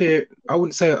fair, I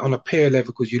wouldn't say on a peer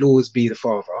level because you'll always be the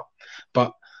father,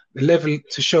 but the level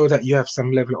to show that you have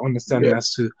some level of understanding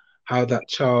as to how that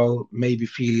child may be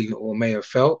feeling or may have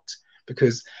felt,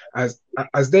 because as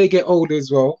they get older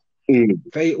as well,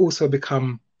 they also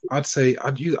become, I'd say,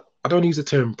 I don't use the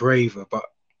term braver, but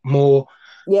more.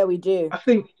 Yeah, we do. I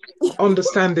think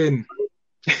understanding.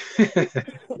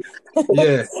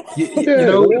 You're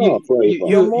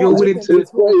willing to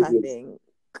talk, I think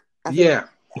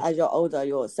as you're older,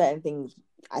 you're certain things,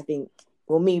 I think,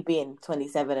 well, me being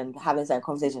 27 and having certain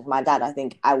conversations with my dad, I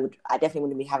think I definitely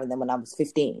wouldn't be having them when I was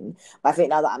 15. But I think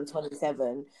now that I'm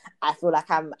 27, I feel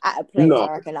like I'm at a place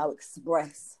where I can now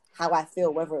express how I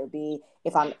feel, whether it be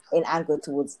if I'm in anger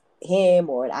towards him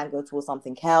or in anger towards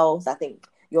something else. I think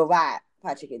you're right,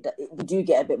 Patrick. You do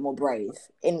get a bit more brave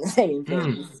in saying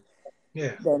things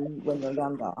than when you're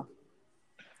younger.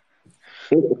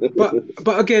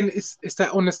 But again, it's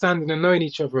that understanding and knowing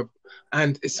each other,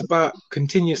 and it's about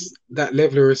continuous that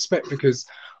level of respect, because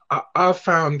I've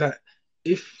found that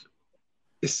if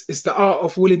it's the art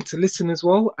of willing to listen as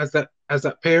well as that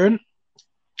parent,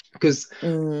 because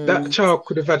that child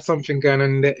could have had something going on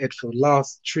in their head for the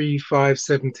last 3, 5,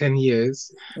 7, 10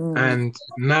 years, and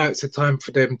now it's a time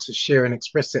for them to share and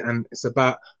express it, and it's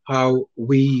about how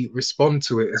we respond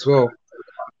to it as well.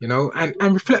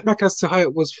 And reflect back as to how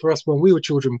it was for us when we were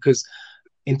children, because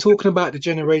in talking about the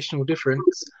generational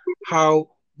difference, how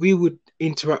we would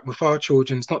interact with our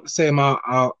children, it's not the same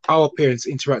our parents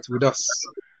interacted with us.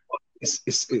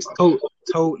 It's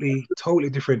totally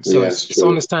different. So it's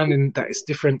understanding that it's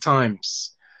different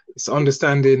times. It's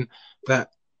understanding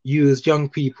that you as young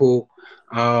people,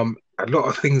 a lot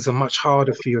of things are much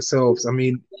harder for yourselves. I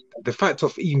mean, the fact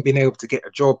of even being able to get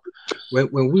a job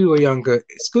when we were younger,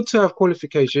 it's good to have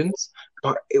qualifications,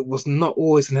 but it was not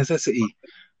always a necessity.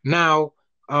 Now,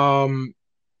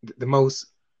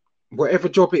 whatever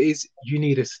job it is, you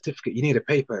need a certificate, you need a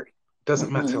paper. It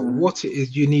doesn't matter what it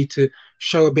is, you need to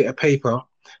show a bit of paper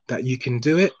that you can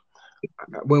do it.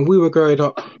 when we were growing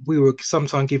up, we were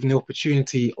sometimes given the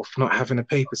opportunity of not having a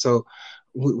paper. So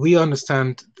we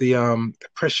understand the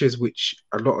pressures which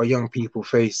a lot of young people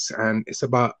face, and it's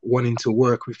about wanting to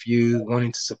work with you,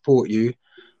 wanting to support you,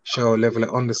 show a level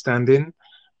of understanding,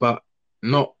 but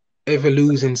not ever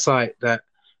losing sight that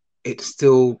it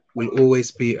still will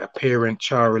always be a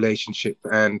parent-child relationship,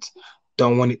 and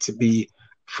don't want it to be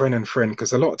friend and friend,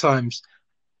 because a lot of times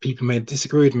people may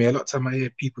disagree with me. A lot of time I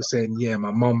hear people saying, yeah,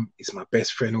 my mom is my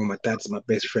best friend, or my dad's my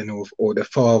best friend, or the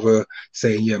father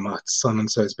saying, yeah, my son and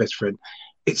so is best friend.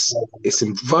 It's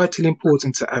vitally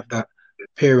important to have that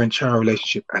parent-child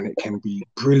relationship, and it can be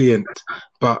brilliant.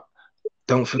 But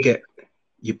don't forget,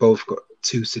 you both got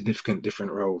two significant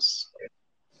different roles.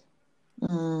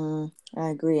 I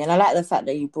agree. And I like the fact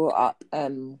that you brought up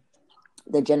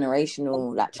the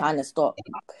generational, like trying to stop,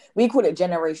 we call it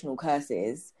generational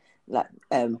curses, like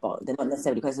but they're not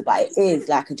necessarily curses, but it is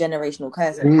like a generational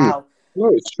curse, and how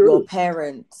it's true. your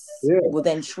parents will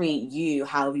then treat you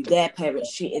how their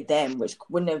parents treated them, which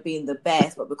wouldn't have been the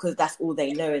best, but because that's all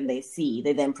they know and they see,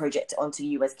 they then project it onto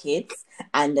you as kids,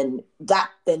 and then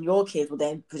your kids will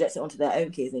then project it onto their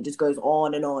own kids, and it just goes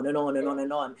on and on and on and on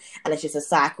and on, and it's just a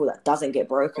cycle that doesn't get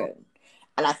broken.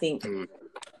 And I think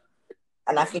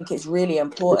it's really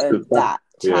important that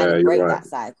trying to break that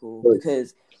cycle,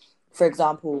 because, for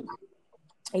example,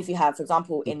 if you have, for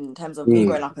example, in terms of me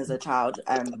growing up as a child,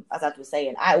 as I was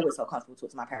saying, I always felt comfortable talking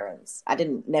to my parents. I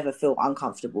didn't never feel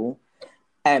uncomfortable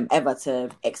ever to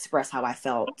express how I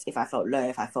felt. If I felt low,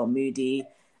 if I felt moody,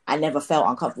 I never felt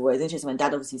uncomfortable. It was interesting when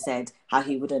Dad obviously said how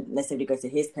he wouldn't necessarily go to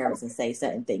his parents and say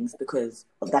certain things because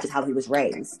that is how he was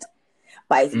raised.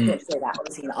 But if you don't say that,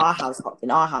 obviously in my household at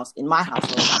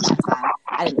that time,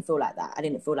 I didn't feel like that. I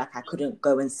didn't feel like I couldn't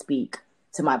go and speak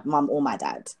to my mum or my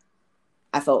dad.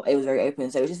 I felt it was very open.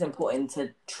 So it's just important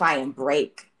to try and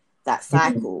break that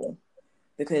cycle,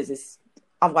 because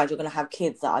otherwise you're going to have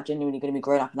kids that are genuinely going to be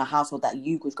growing up in a household that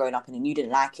you was growing up in and you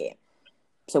didn't like it.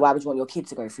 So why would you want your kids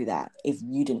to go through that if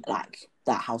you didn't like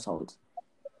that household?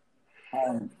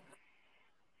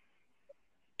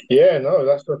 Yeah, no,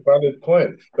 that's a valid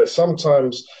point. But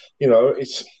sometimes,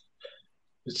 it's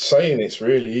saying it's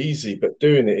really easy, but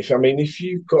doing it. If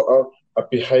you've got a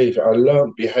behavior, a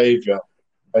learned behavior,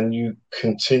 and you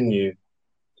continue,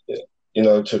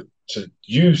 to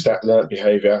use that learnt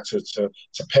behavior to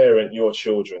parent your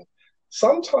children.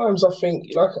 Sometimes I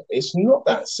think it's not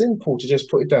that simple to just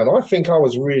put it down. I think I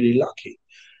was really lucky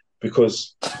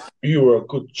because you were a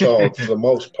good child for the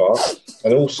most part,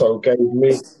 and also gave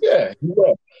me, you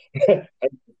were, and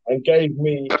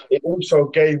it also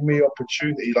gave me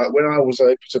opportunity. Like when I was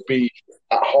able to be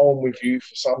at home with you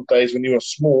for some days when you were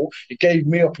small, it gave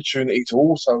me opportunity to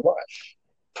also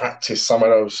practice some of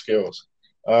those skills.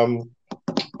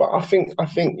 But I think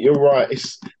you're right.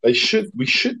 We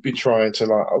should be trying to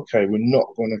okay, we're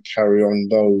not going to carry on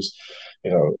those,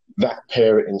 that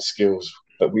parenting skills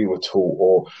that we were taught,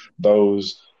 or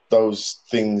those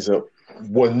things that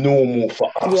were normal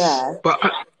for us. Yeah.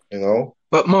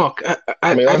 But Mark,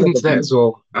 adding to that as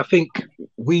well, I think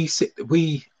we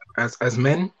as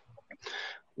men,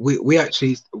 we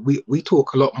actually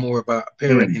talk a lot more about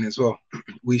parenting as well.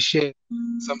 We share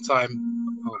sometimes.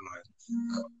 Oh my.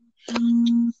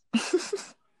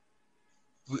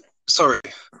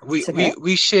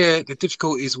 We share the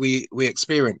difficulties we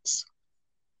experience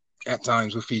at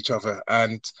times with each other,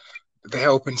 and the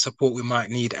help and support we might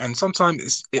need. And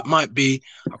sometimes it might be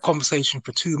a conversation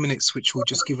for 2 minutes, which will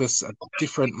just give us a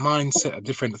different mindset, a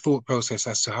different thought process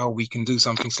as to how we can do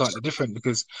something slightly different.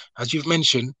 Because as you've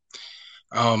mentioned,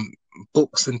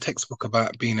 books and textbook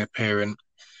about being a parent,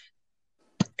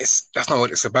 that's not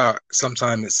what it's about.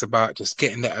 Sometimes it's about just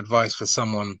getting that advice for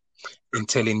someone and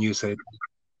telling you, say,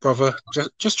 brother,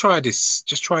 just try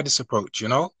this approach,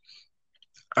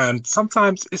 And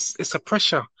sometimes it's a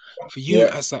pressure for you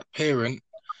as that parent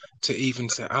to even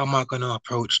say, how am I going to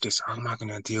approach this? How am I going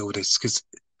to deal with this? Because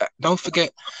don't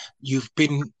forget, you've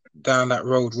been down that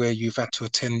road where you've had to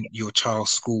attend your child's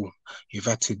school. You've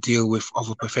had to deal with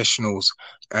other professionals,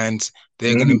 and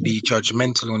they're going to be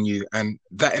judgmental on you. And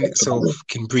that in itself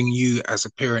can bring you as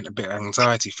a parent a bit of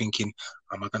anxiety, thinking,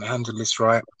 am I going to handle this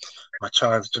right? My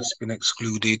child's just been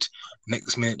excluded.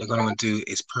 Next minute they're going to do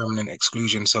is permanent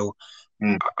exclusion. So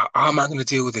how am I going to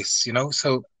deal with this?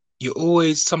 So you're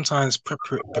always sometimes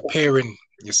preparing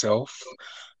yourself.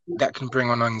 That can bring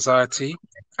on anxiety,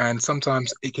 and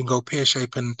sometimes it can go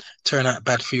pear-shaped and turn out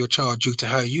bad for your child due to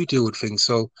how you deal with things.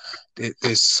 So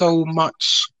there's so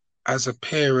much as a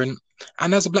parent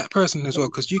and as a black person as well,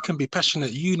 because you can be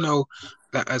passionate.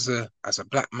 That as a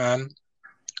black man,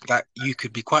 that you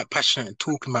could be quite passionate and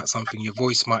talking about something. Your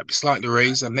voice might be slightly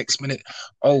raised, and next minute,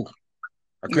 oh,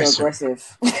 You're aggressive.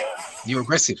 aggressive. You're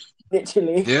aggressive.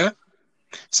 Literally. Yeah.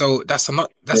 So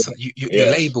you're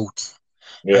Yeah. labeled,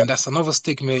 Yeah. and that's another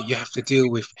stigma you have to deal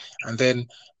with. And then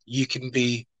you're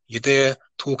there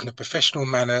talking in a professional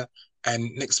manner,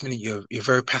 and next minute you're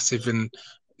very passive, and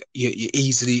you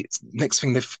easily, next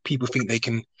thing that people think they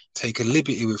can take a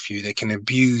liberty with you, they can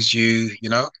abuse you,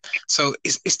 so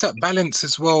it's that balance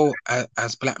as well,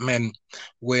 as black men,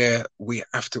 where we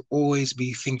have to always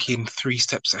be thinking 3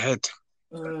 steps ahead.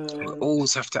 We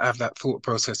always have to have that thought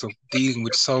process of dealing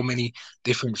with so many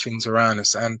different things around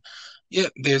us. And yeah,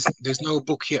 there's no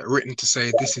book yet written to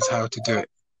say this is how to do it.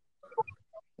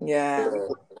 Yeah.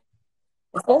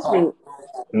 Especially,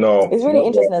 No, it's really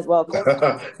interesting as well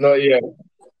because not yet.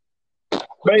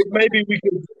 Maybe we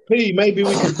could. Maybe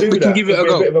we could do We can that. give it a Could be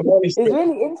go. bit of a money it's stick.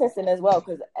 really interesting as well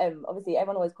because obviously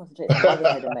everyone always concentrates on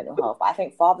motherhood and mental health, but I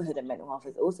think fatherhood and mental health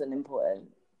is also an important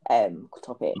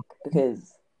topic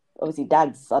because obviously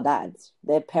dads are dads.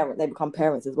 They become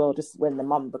parents as well, just when the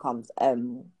mum becomes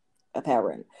a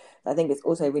parent. So I think it's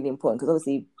also really important because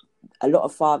obviously a lot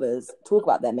of fathers talk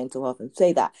about their mental health and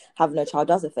say that having a child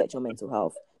does affect your mental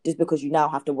health just because you now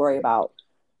have to worry about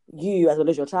you as well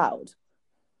as your child.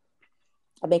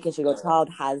 And making sure your child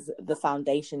has the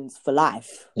foundations for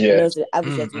life. Yeah. So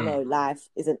obviously, as we know, life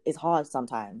is hard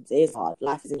sometimes. It is hard.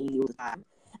 Life isn't easy all the time.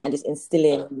 And just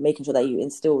making sure that you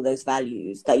instill those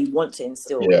values that you want to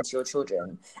instill into your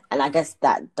children. And I guess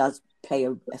that does play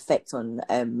an effect on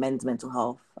men's mental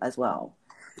health as well.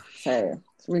 So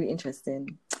it's really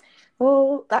interesting.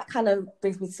 Well, that kind of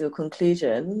brings me to a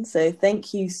conclusion. So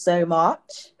thank you so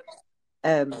much.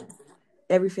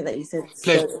 Everything that you said.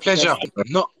 Pleasure.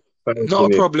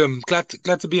 Not a problem. Glad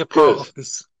to be a part of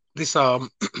this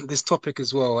this topic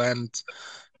as well, and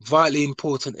vitally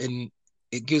important. In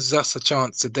it gives us a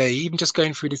chance today, even just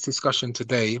going through this discussion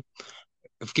today,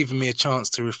 have given me a chance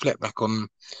to reflect back on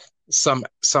some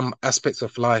aspects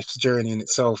of life's journey in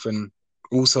itself, and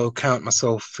also count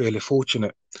myself fairly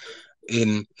fortunate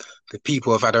in the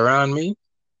people I've had around me,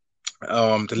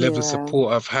 the level of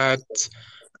support I've had,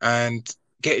 and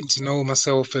getting to know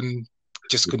myself, and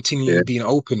just continue being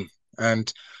open.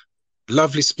 And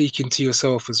lovely speaking to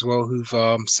yourself as well,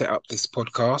 who've set up this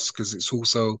podcast, because it's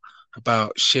also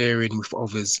about sharing with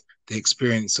others the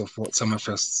experience of what some of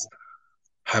us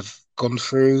have gone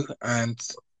through and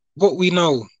what we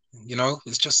know.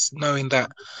 It's just knowing that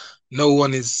no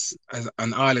one is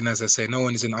an island, as I say. No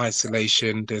one is in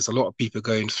isolation. There's a lot of people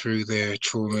going through their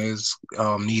traumas,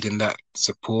 needing that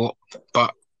support,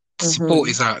 but support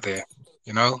is out there,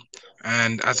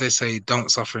 and as I say,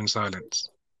 don't suffer in silence.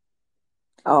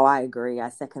 Oh, I agree. I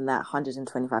second that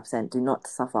 125%. Do not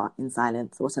suffer in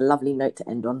silence. What a lovely note to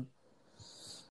end on.